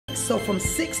So from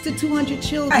 6 to 200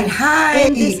 children. Hi.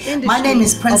 In this industry. My name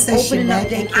is Princess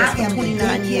Shenette, and I am the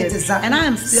Daycare Design and I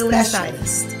am still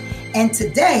Specialist. excited. And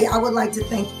today I would like to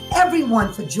thank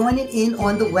everyone for joining in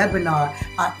on the webinar.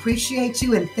 I appreciate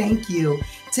you and thank you.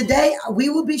 Today we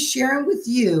will be sharing with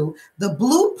you the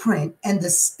blueprint and the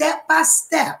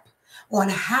step-by-step on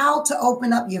how to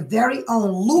open up your very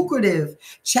own lucrative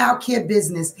childcare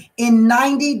business in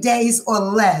 90 days or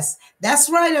less. That's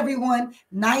right, everyone,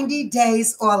 90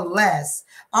 days or less.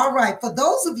 All right, for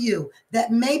those of you that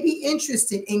may be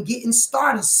interested in getting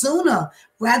started sooner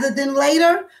rather than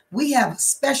later, we have a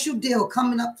special deal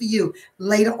coming up for you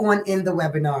later on in the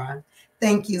webinar.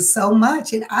 Thank you so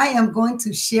much, and I am going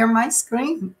to share my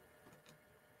screen.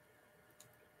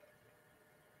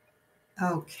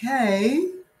 Okay.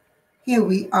 Here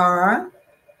we are.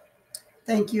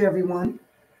 Thank you, everyone.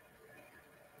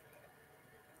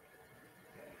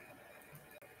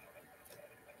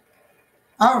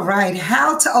 All right,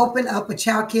 how to open up a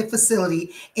childcare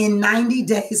facility in 90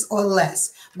 days or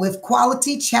less with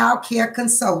Quality Childcare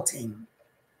Consulting.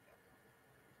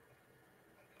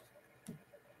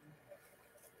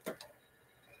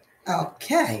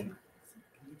 Okay.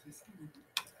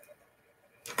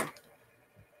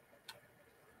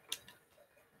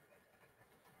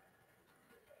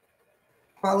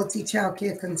 Quality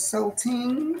Childcare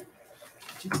Consulting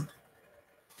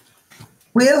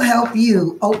will help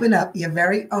you open up your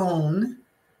very own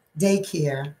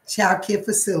daycare, childcare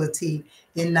facility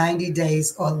in 90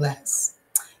 days or less.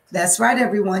 That's right,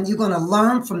 everyone. You're going to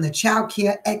learn from the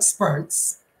childcare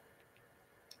experts.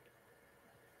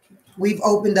 We've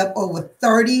opened up over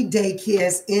 30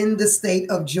 daycares in the state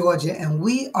of Georgia, and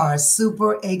we are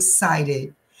super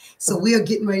excited. So we are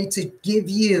getting ready to give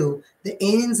you the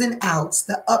ins and outs,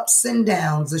 the ups and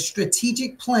downs, a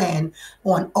strategic plan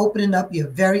on opening up your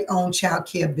very own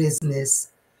childcare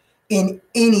business in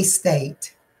any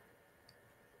state.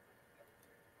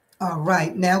 All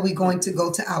right, now we're going to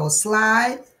go to our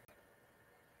slide.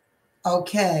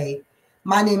 Okay,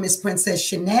 my name is Princess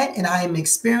Shenette, and I am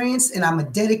experienced, and I'm a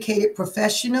dedicated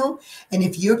professional. And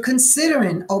if you're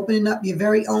considering opening up your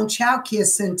very own childcare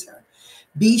center,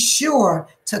 be sure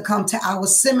to come to our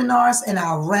seminars and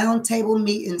our roundtable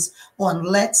meetings on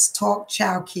Let's Talk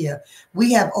Childcare.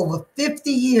 We have over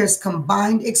 50 years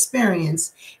combined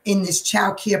experience in this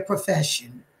childcare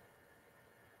profession.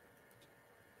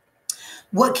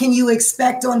 What can you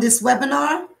expect on this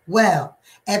webinar? Well,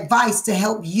 advice to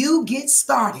help you get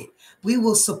started. We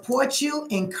will support you,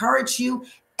 encourage you,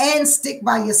 and stick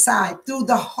by your side through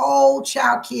the whole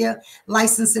childcare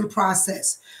licensing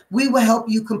process. We will help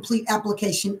you complete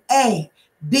application A,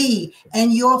 B,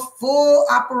 and your full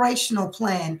operational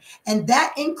plan. And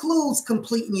that includes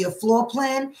completing your floor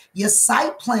plan, your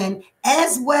site plan,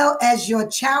 as well as your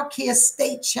childcare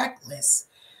state checklist.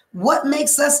 What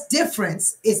makes us different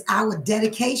is our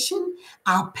dedication,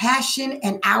 our passion,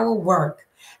 and our work.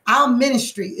 Our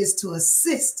ministry is to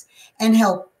assist and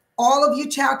help all of you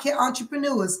childcare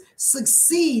entrepreneurs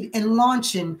succeed in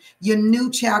launching your new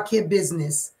childcare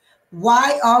business.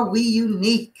 Why are we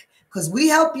unique? Because we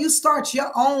help you start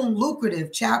your own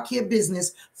lucrative childcare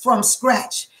business from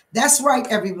scratch. That's right,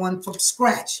 everyone, from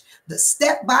scratch. The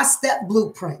step-by-step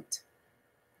blueprint.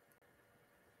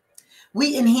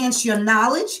 We enhance your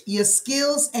knowledge, your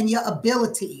skills, and your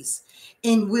abilities.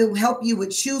 And we'll help you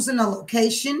with choosing a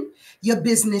location, your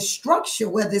business structure,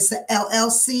 whether it's an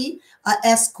LLC, a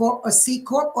S Corp, a C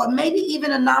Corp, or maybe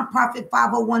even a nonprofit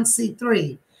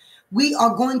 501c3. We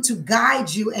are going to guide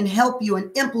you and help you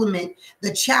and implement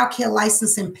the childcare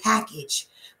licensing package.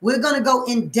 We're going to go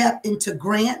in depth into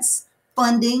grants,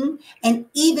 funding, and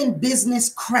even business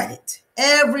credit.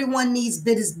 Everyone needs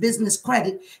business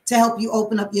credit to help you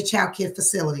open up your childcare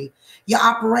facility. Your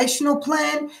operational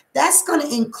plan, that's going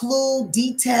to include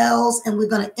details, and we're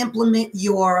going to implement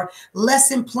your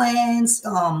lesson plans,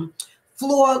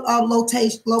 floor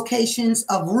locations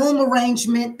of room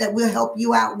arrangement that we'll help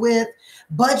you out with.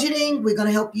 Budgeting, we're going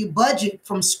to help you budget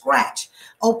from scratch,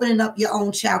 opening up your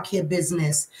own childcare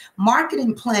business.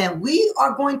 Marketing plan, we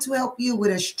are going to help you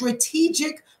with a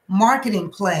strategic marketing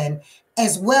plan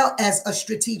as well as a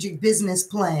strategic business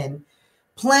plan.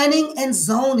 Planning and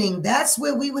zoning, that's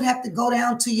where we would have to go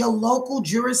down to your local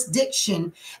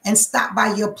jurisdiction and stop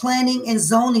by your planning and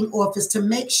zoning office to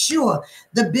make sure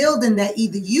the building that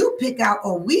either you pick out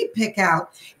or we pick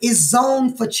out is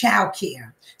zoned for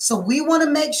childcare. So we want to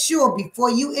make sure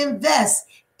before you invest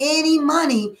any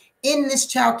money in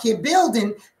this childcare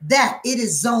building that it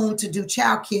is zoned to do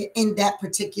childcare in that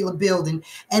particular building.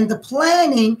 And the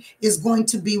planning is going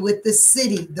to be with the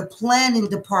city, the planning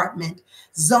department,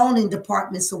 zoning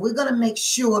department. So we're going to make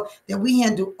sure that we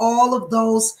handle all of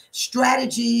those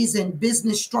strategies and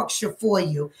business structure for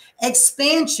you.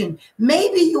 Expansion.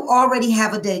 Maybe you already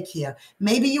have a daycare.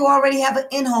 Maybe you already have an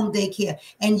in-home daycare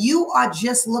and you are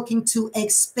just looking to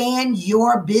expand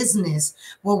your business.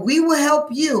 Well, we will help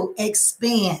you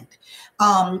expand.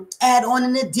 Add on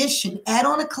an addition, add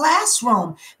on a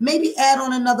classroom, maybe add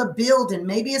on another building.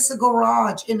 Maybe it's a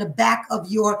garage in the back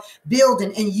of your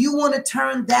building and you want to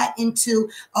turn that into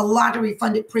a lottery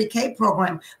funded pre-K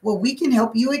program. Well, we can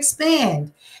help you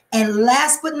expand. And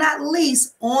last but not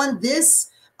least, on this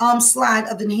slide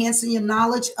of enhancing your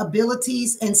knowledge,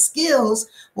 abilities, and skills,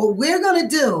 what we're going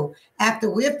to do after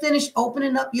we're finished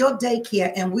opening up your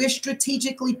daycare and we're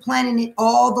strategically planning it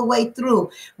all the way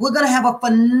through, we're going to have a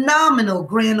phenomenal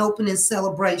grand opening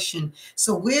celebration.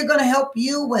 So we're going to help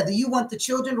you, whether you want the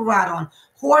children to ride on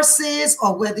horses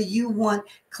or whether you want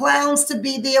clowns to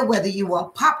be there, whether you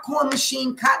want popcorn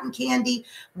machine, cotton candy,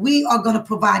 we are going to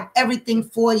provide everything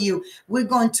for you. We're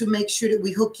going to make sure that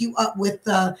we hook you up with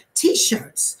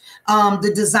t-shirts,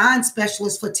 the design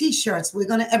specialist for t-shirts.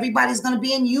 Everybody's going to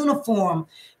be in uniform,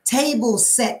 tables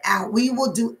set out. We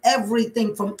will do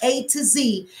everything from A to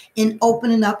Z in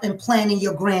opening up and planning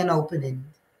your grand opening.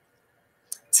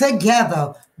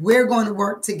 Together, we're going to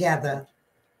work together.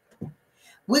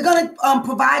 We're going to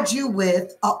provide you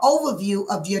with an overview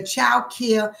of your child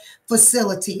care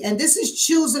facility. And this is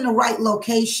choosing the right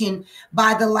location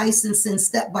by the licensing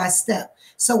step by step.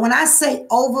 So when I say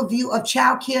overview of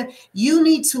child care, you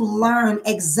need to learn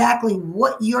exactly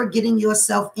what you're getting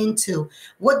yourself into.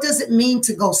 What does it mean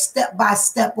to go step by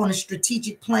step on a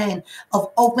strategic plan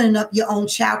of opening up your own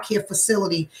child care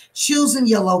facility, choosing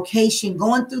your location,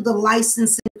 going through the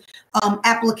licensing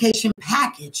application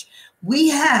package. We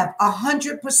have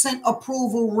 100%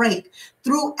 approval rate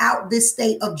throughout this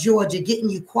state of Georgia, getting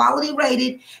you quality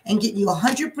rated and getting you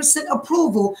 100%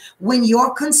 approval when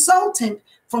your consultant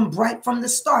right from the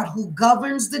start who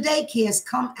governs the daycares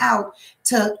come out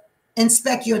to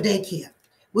inspect your daycare.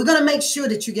 We're going to make sure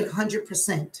that you get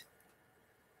 100%.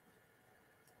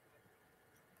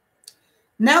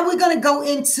 Now we're going to go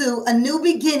into a new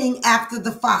beginning after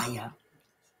the fire.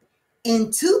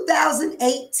 In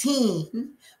 2018,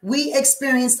 we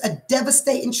experienced a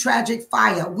devastating, tragic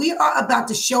fire. We are about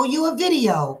to show you a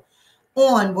video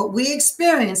on what we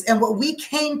experienced and what we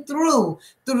came through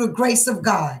the grace of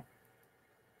God.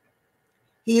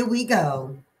 Here we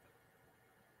go.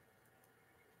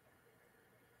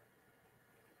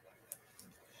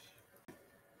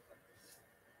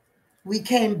 We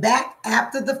came back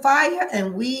after the fire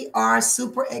and we are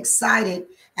super excited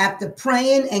after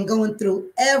praying and going through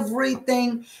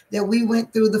everything that we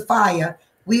went through the fire.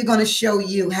 We're going to show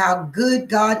you how good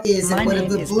God is and what a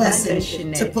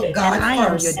blessing to put God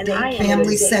first,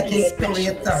 family second,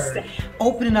 career third.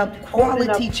 Opening up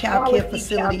quality childcare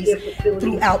facilities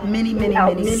throughout many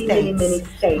states.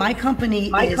 My company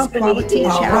is Quality Childcare.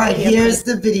 All right, here's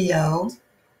the video.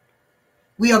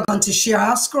 We are going to share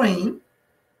our screen.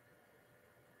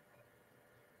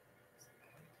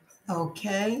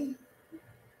 Okay.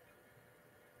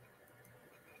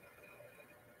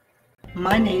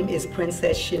 My name is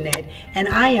Princess Shenette, and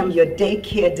I am your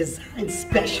daycare design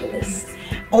specialist,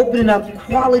 opening up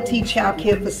quality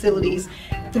childcare facilities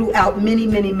throughout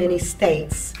many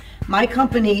states. My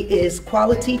company is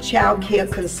Quality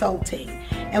Childcare Consulting,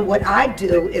 and what I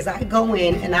do is I go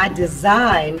in and I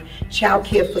design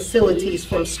childcare facilities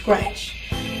from scratch.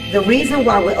 The reason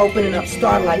why we're opening up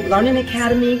Starlight Learning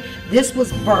Academy, this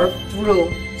was birthed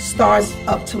through Stars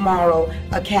of Tomorrow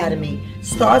Academy.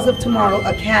 Stars of Tomorrow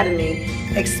Academy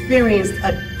experienced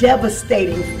a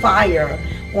devastating fire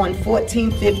on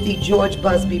 1450 George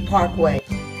Busby Parkway.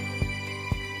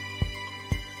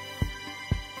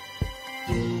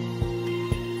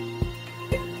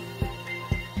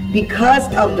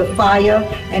 Because of the fire,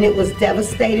 and it was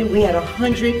devastating, we had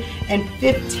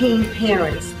 115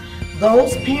 parents.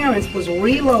 Those parents was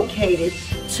relocated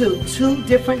to 2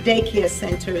 different daycare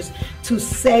centers to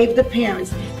save the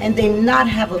parents, and they not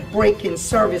have a break in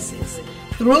services.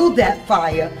 Through that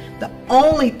fire, the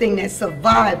only thing that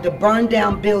survived the burned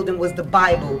down building was the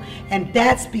Bible. And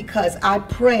that's because I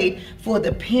prayed for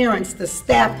the parents, the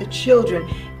staff, the children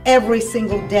every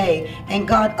single day. And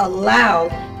God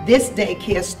allowed this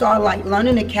daycare, Starlight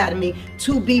Learning Academy,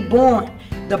 to be born.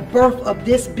 the birth of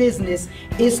this business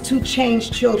is to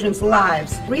change children's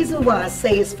lives. The reason why I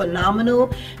say it's phenomenal,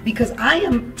 because I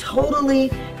am totally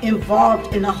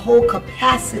involved in the whole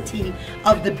capacity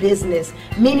of the business,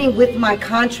 meaning with my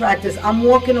contractors, I'm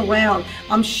walking around,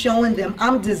 I'm showing them,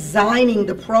 I'm designing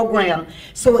the program.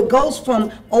 So it goes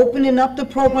from opening up the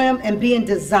program and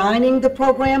designing the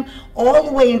program all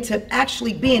the way into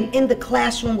actually being in the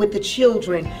classroom with the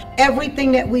children.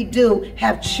 Everything that we do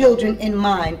have children in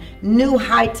mind, new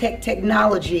high-tech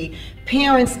technology,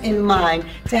 parents in mind,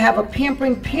 to have a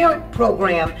pampering parent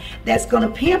program that's going to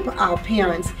pamper our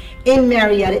parents in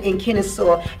Marietta and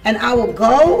Kennesaw. And our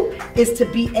goal is to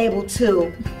be able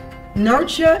to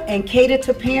nurture and cater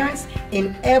to parents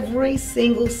in every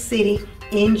single city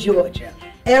in Georgia.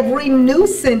 Every new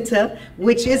center,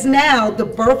 which is now the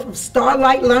birth of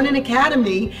Starlight Learning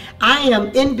Academy, I am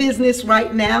in business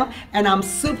right now, and I'm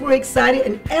super excited.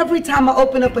 And every time I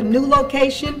open up a new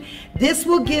location, this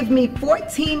will give me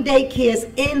 14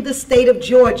 daycares in the state of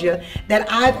Georgia that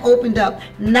I've opened up,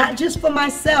 not just for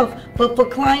myself, but for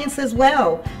clients as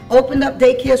well. Opened up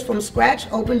daycares from scratch,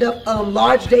 opened up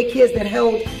large daycares that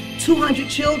held 200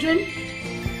 children,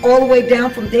 all the way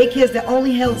down from daycares that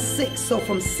only held 6. So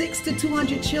from 6 to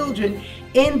 200 children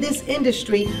in this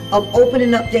industry of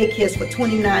opening up daycares for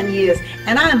 29 years.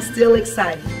 And I am still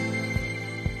excited.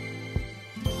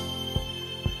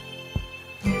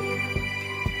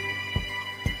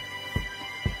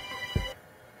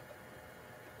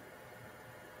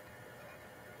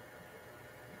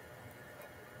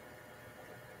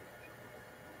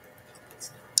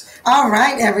 All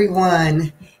right,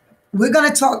 everyone. We're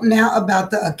going to talk now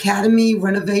about the Academy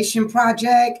renovation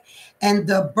project, and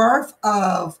the birth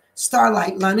of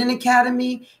Starlight Learning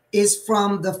Academy is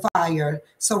from the fire.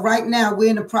 So right now we're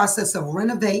in the process of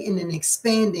renovating and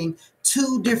expanding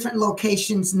 2 different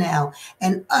locations now.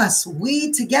 And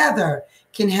we together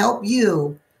can help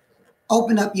you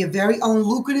open up your very own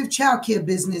lucrative childcare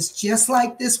business, just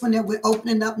like this one that we're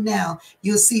opening up now.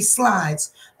 You'll see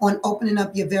slides on opening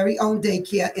up your very own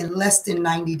daycare in less than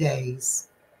 90 days.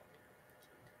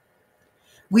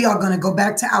 We are going to go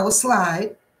back to our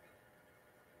slide.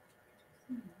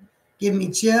 Give me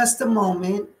just a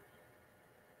moment.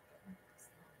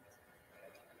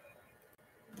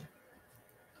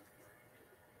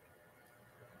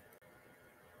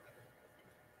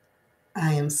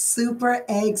 I am super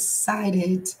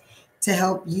excited to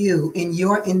help you in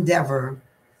your endeavor.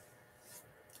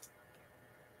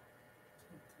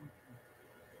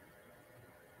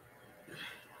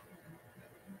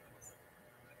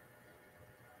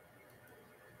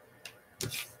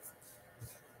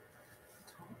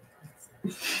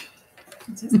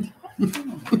 Just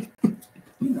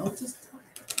just talk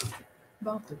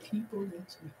about the people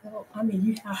that you help. I mean,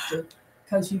 you have to,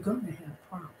 because you're going to have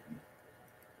problems.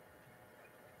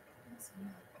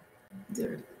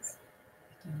 There it is.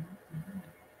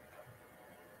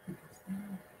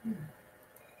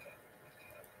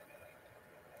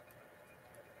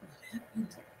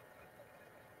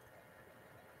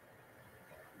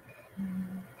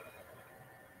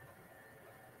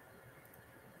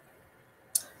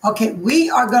 Okay, we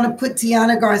are going to put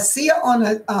Tiana Garcia on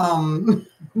a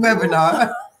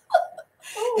webinar,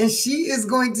 and she is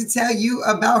going to tell you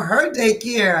about her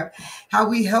daycare, how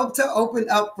we helped to open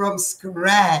up from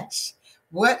scratch.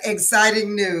 What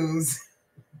exciting news.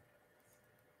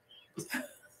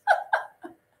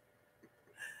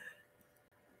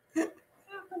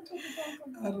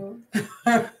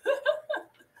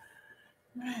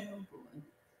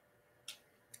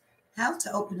 How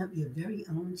to open up your very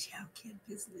own childcare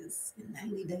business in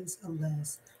 90 days or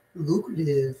less.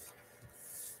 Lucrative.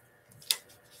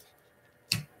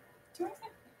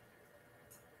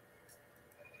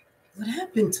 What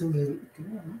happened to it?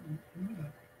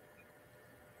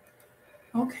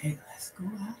 Okay, let's go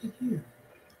out of here.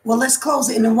 Well, let's close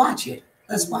it and then watch it.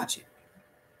 Let's watch it.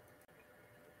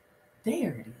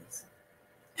 There it is.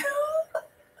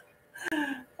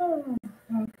 Oh,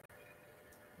 okay.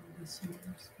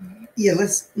 Yeah,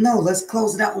 let's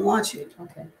close it out and watch it.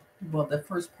 Okay. Well, the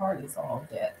first part is all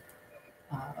that.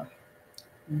 Stop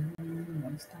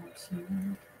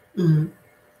sharing. Mm-hmm.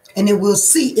 And then we'll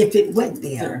see if it went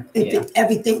there, if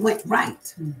everything went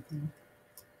right. Mm-hmm.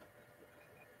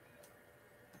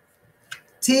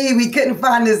 T, we couldn't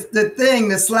find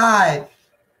the slide.